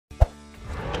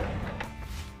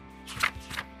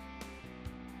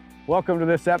Welcome to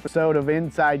this episode of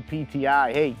Inside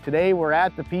PTI. Hey, today we're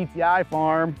at the PTI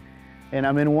farm and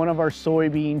I'm in one of our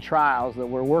soybean trials that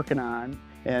we're working on.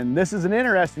 And this is an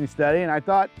interesting study, and I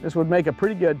thought this would make a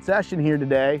pretty good session here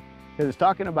today because it's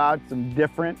talking about some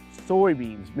different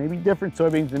soybeans, maybe different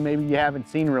soybeans than maybe you haven't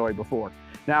seen really before.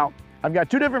 Now, I've got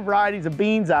two different varieties of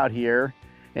beans out here,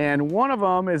 and one of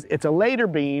them it's a later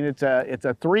bean. It's a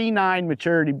 3.9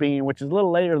 maturity bean, which is a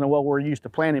little later than what we're used to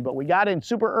planting, but we got in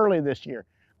super early this year.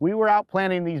 We were out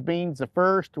planting these beans the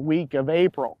first week of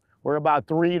April. We're about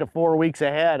 3 to 4 weeks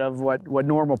ahead of what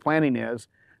normal planting is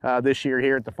this year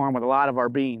here at the farm with a lot of our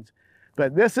beans.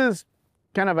 But this is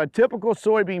kind of a typical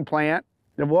soybean plant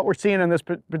of what we're seeing in this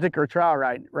particular trial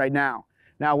right now.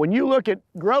 Now, when you look at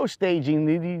growth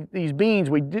staging these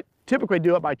beans, we typically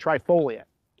do it by trifoliate.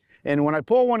 And when I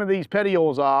pull one of these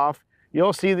petioles off,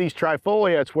 you'll see these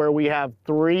trifoliates where we have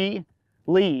 3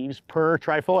 leaves per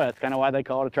trifoliate. That's kind of why they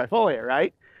call it a trifoliate,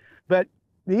 right? But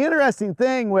the interesting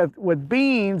thing with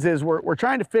beans is we're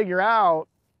trying to figure out,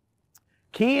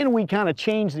 can we kind of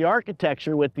change the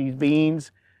architecture with these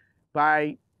beans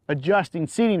by adjusting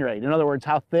seeding rate? In other words,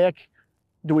 how thick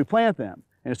do we plant them?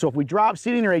 And so if we drop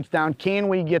seeding rates down, can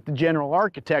we get the general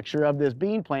architecture of this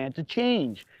bean plant to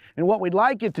change? And what we'd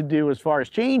like it to do as far as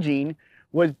changing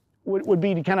would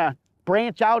be to kind of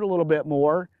branch out a little bit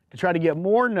more to try to get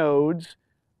more nodes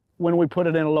when we put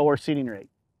it in a lower seeding rate.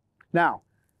 Now,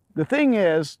 the thing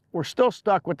is, we're still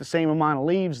stuck with the same amount of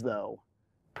leaves though,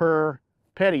 per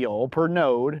petiole, per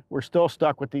node. We're still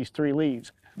stuck with these 3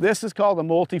 leaves. This is called a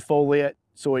multifoliate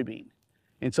soybean.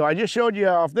 And so I just showed you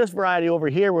off this variety over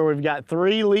here where we've got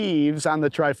 3 leaves on the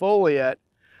trifoliate.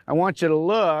 I want you to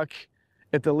look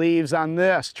at the leaves on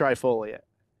this trifoliate.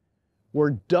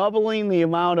 We're doubling the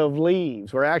amount of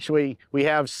leaves. We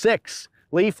have 6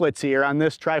 leaflets here on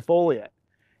this trifoliate.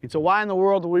 And so why in the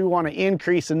world do we want to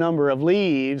increase the number of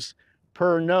leaves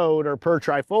per node or per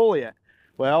trifoliate?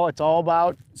 Well, it's all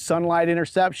about sunlight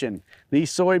interception.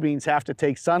 These soybeans have to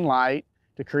take sunlight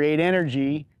to create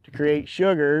energy, to create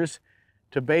sugars,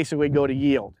 to basically go to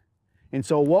yield. And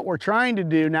so what we're trying to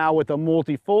do now with a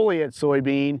multifoliate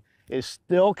soybean is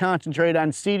still concentrate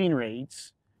on seeding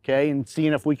rates, okay, and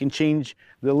seeing if we can change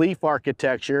the leaf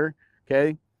architecture,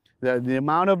 okay, the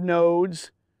amount of nodes,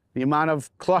 the amount of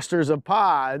clusters of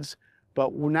pods,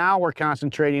 but now we're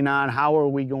concentrating on how are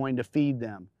we going to feed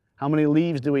them? How many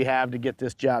leaves do we have to get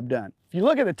this job done? If you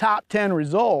look at the top 10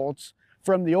 results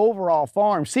from the overall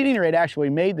farm, seeding rate actually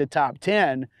made the top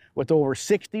 10 with over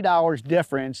 $60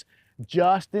 difference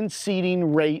just in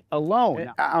seeding rate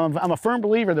alone. I'm a firm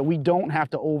believer that we don't have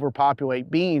to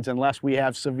overpopulate beans unless we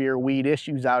have severe weed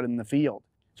issues out in the field.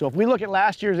 So if we look at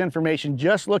last year's information,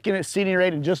 just looking at seeding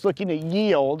rate and just looking at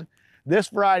yield, this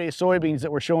variety of soybeans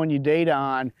that we're showing you data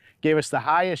on gave us the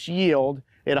highest yield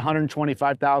at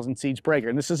 125,000 seeds per acre.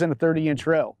 And this is in a 30-inch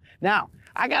row. Now,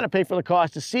 I got to pay for the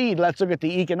cost of seed. Let's look at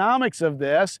the economics of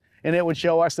this, and it would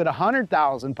show us that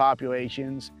 100,000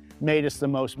 populations made us the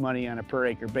most money on a per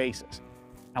acre basis.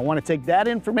 I want to take that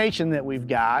information that we've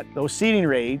got, those seeding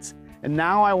rates, and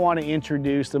now I want to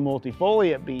introduce the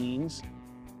multifoliate beans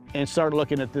and start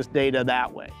looking at this data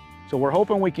that way. So we're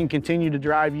hoping we can continue to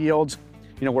drive yields.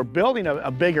 You know, we're building a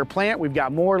bigger plant. We've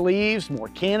got more leaves, more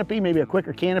canopy, maybe a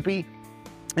quicker canopy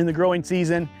in the growing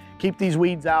season. Keep these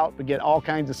weeds out, but get all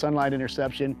kinds of sunlight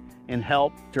interception and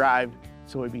help drive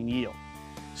soybean yield.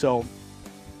 So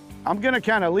I'm gonna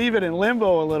kind of leave it in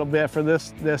limbo a little bit for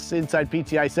this Inside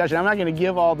PTI session. I'm not gonna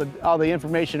give all the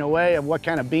information away of what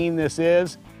kind of bean this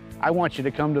is. I want you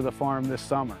to come to the farm this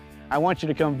summer. I want you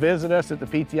to come visit us at the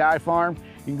PTI farm.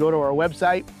 You can go to our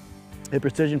website at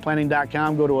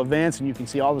precisionplanting.com, go to events, and you can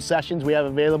see all the sessions we have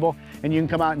available, and you can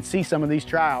come out and see some of these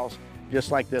trials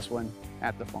just like this one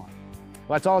at the farm.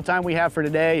 Well, that's all the time we have for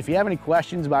today. If you have any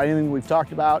questions about anything we've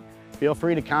talked about, feel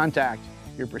free to contact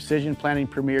your Precision Planting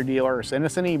Premier dealer or send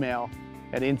us an email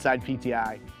at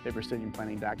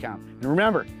InsidePTI@precisionplanting.com. And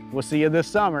remember, we'll see you this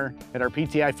summer at our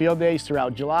PTI field days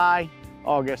throughout July,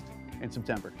 August, and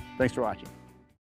September. Thanks for watching.